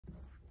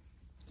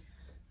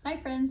Hi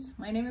friends,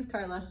 my name is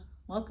Karla.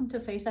 Welcome to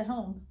Faith at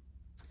Home.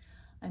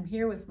 I'm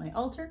here with my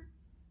altar.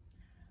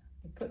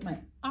 I put my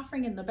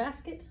offering in the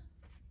basket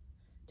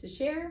to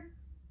share.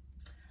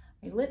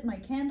 I lit my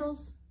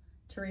candles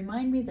to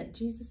remind me that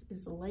Jesus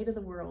is the light of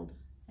the world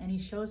and he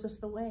shows us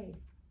the way.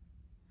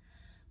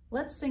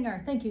 Let's sing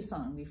our thank you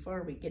song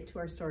before we get to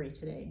our story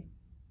today.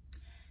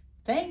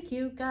 Thank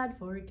you, God,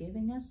 for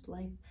giving us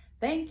life.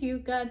 Thank you,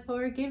 God,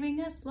 for giving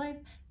us life.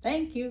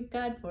 Thank you,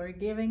 God, for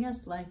giving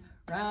us life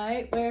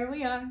right where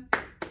we are.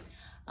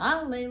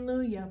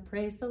 Alleluia,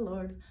 praise the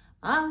Lord.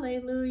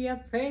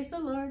 Alleluia, praise the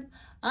Lord.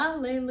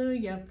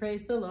 Alleluia,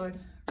 praise the Lord,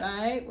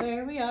 right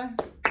where we are.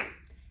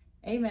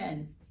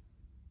 Amen.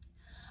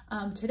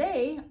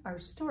 Today, our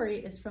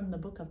story is from the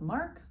book of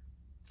Mark,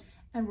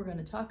 and we're going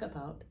to talk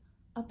about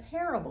a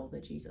parable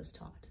that Jesus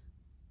taught.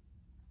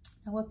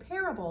 Now, a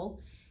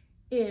parable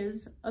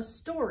is a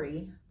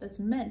story that's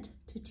meant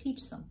to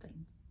teach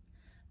something.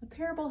 A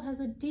parable has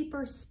a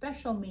deeper,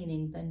 special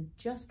meaning than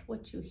just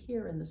what you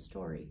hear in the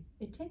story.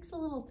 It takes a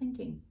little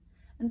thinking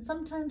and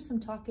sometimes some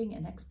talking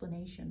and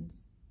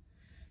explanations.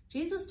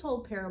 Jesus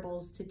told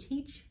parables to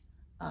teach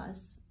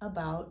us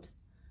about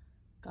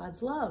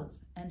God's love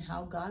and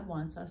how God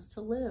wants us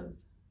to live.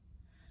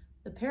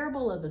 The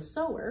parable of the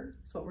sower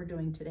is what we're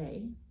doing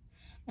today,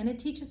 and it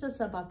teaches us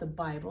about the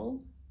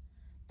Bible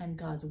and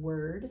God's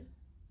word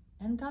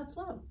and God's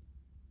love.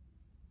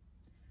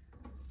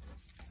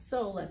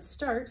 So let's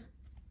start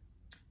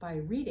by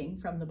reading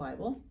from the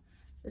Bible.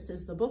 This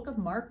is the book of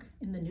Mark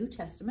in the New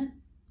Testament,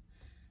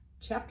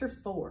 chapter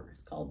 4.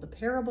 It's called The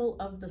Parable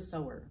of the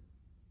Sower.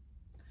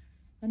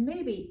 And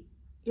maybe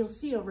you'll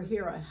see over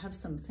here I have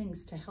some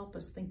things to help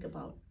us think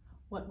about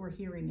what we're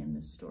hearing in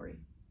this story.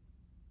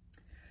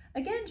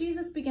 Again,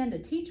 Jesus began to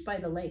teach by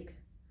the lake.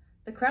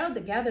 The crowd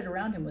that gathered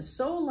around him was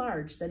so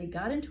large that he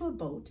got into a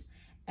boat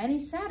and he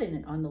sat in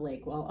it on the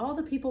lake while all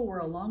the people were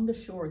along the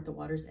shore at the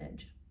water's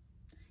edge.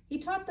 He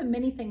taught them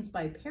many things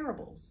by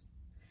parables.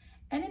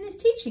 And in his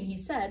teaching, he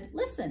said,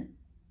 "Listen,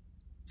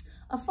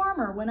 a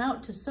farmer went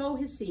out to sow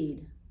his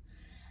seed.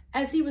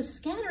 As he was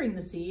scattering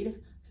the seed,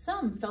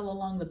 some fell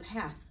along the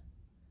path,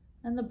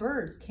 and the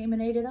birds came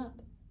and ate it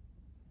up.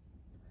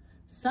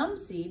 Some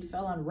seed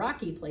fell on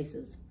rocky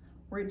places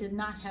where it did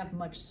not have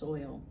much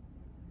soil.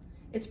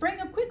 It sprang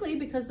up quickly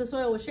because the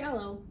soil was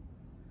shallow,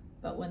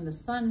 but when the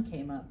sun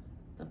came up,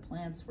 the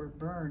plants were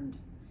burned,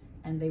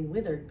 and they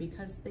withered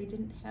because they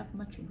didn't have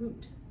much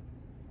root.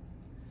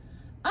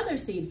 Other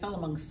seed fell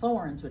among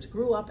thorns, which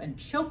grew up and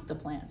choked the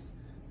plants,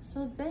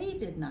 so they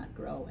did not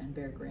grow and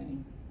bear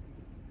grain.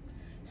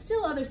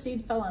 Still other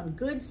seed fell on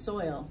good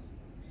soil.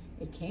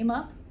 It came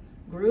up,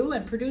 grew,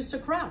 and produced a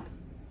crop,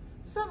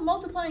 some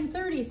multiplying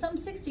 30, some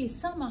 60,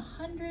 some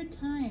 100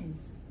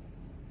 times."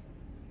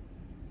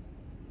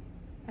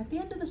 At the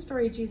end of the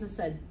story, Jesus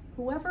said,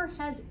 "Whoever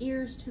has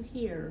ears to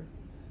hear,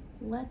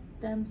 let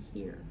them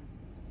hear."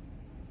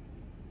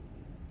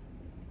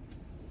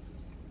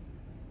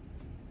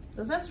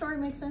 Does that story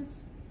make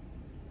sense?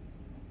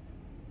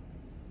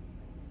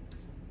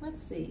 Let's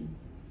see.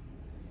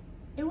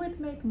 It would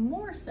make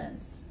more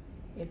sense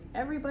if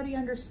everybody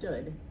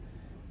understood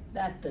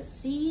that the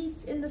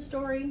seeds in the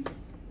story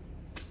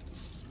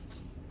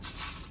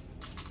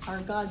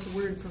are God's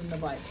word from the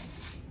Bible.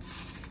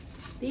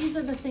 These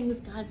are the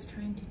things God's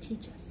trying to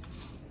teach us.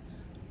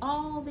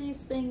 All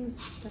these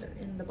things that are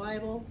in the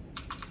Bible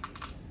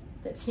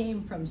that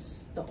came from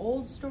the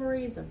old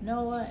stories of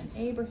Noah and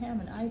Abraham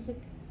and Isaac,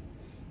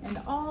 and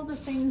all the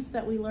things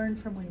that we learned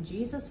from when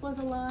Jesus was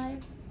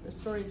alive, the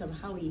stories of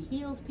how he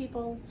healed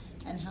people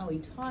and how he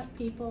taught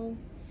people.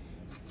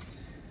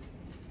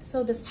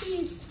 So the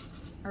seeds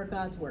are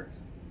God's word.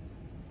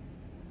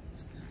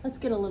 Let's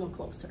get a little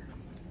closer.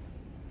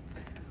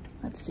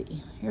 Let's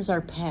see, here's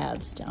our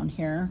paths down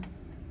here.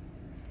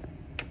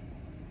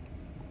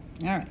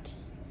 All right,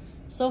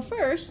 so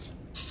first,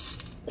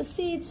 the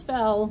seeds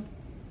fell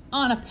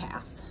on a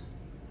path.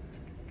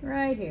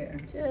 Right here,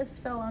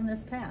 just fell on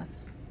this path.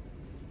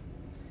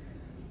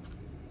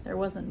 There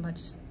wasn't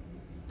much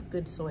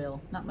good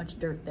soil, not much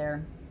dirt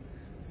there.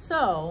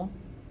 So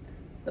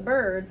the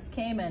birds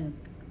came and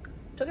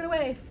took it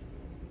away.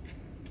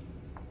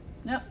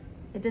 Nope,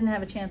 it didn't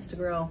have a chance to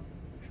grow.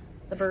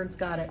 The birds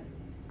got it.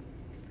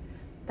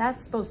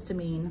 That's supposed to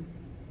mean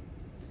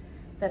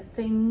that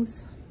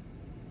things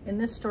in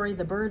this story,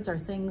 the birds are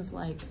things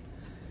like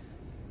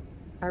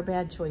our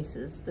bad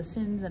choices, the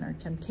sins and our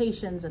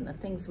temptations and the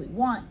things we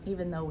want,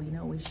 even though we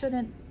know we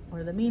shouldn't,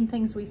 or the mean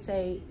things we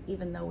say,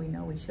 even though we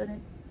know we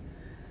shouldn't.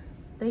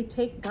 They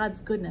take God's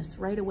goodness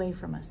right away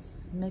from us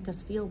and make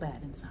us feel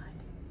bad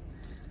inside.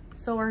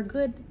 So our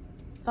good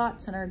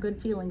thoughts and our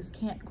good feelings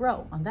can't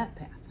grow on that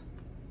path.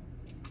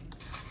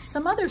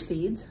 Some other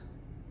seeds,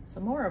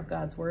 some more of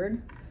God's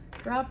word,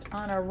 dropped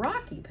on a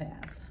rocky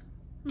path.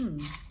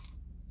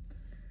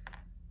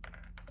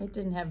 It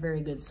didn't have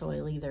very good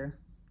soil either.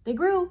 They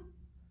grew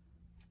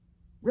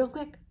real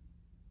quick,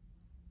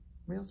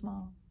 real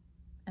small.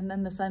 And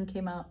then the sun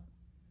came out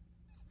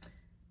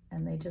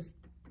and they just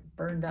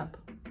burned up,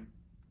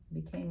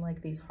 became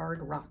like these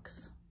hard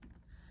rocks.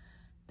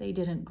 they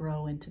didn't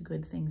grow into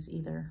good things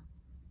either.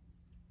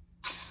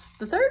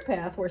 The third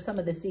path where some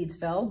of the seeds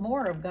fell,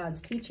 more of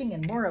God's teaching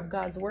and more of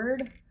God's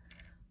word,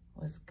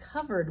 was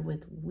covered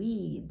with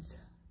weeds.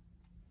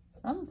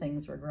 Some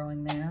things were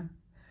growing there,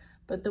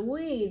 but the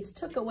weeds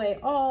took away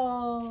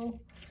all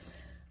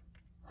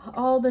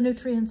the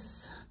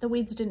nutrients. The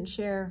weeds didn't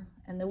share,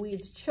 and the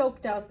weeds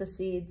choked out the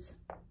seeds,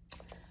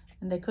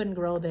 and they couldn't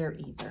grow there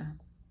either.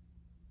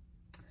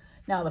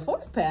 Now the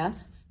fourth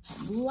path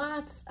had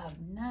lots of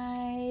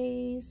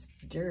nice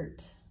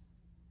dirt.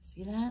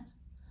 See that?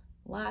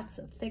 Lots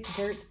of thick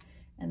dirt,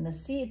 and the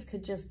seeds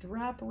could just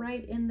drop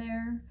right in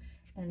there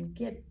and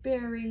get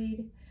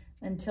buried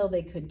until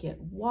they could get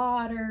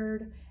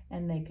watered,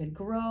 and they could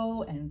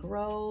grow and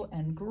grow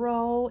and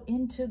grow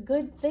into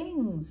good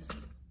things.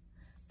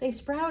 They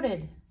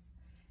sprouted,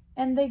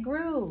 and they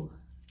grew,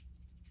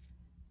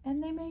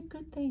 and they made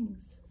good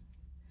things.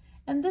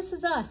 And this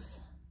is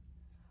us.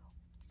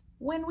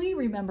 When we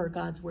remember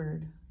God's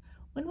word,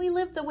 when we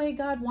live the way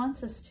God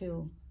wants us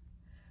to,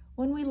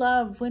 when we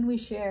love, when we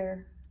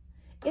share,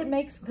 it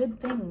makes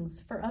good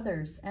things for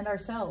others and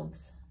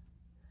ourselves.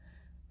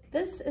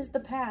 This is the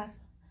path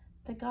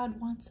that God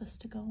wants us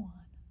to go on.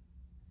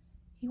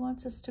 He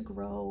wants us to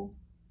grow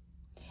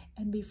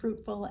and be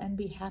fruitful and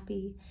be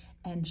happy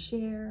and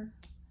share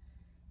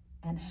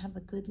and have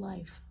a good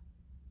life.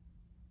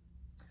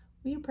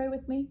 Will you pray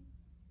with me?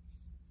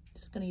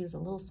 Just going to use a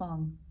little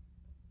song.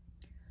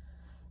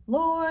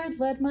 Lord,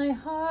 let my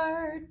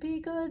heart be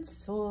good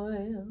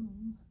soil,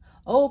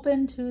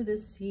 open to the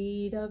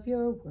seed of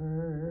your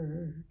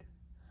word.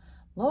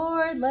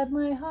 Lord, let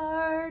my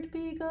heart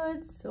be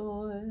good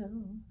soil,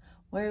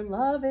 where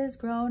love is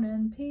grown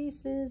and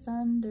peace is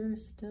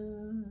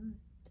understood.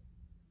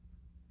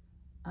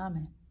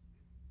 Amen.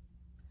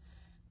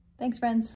 Thanks, friends.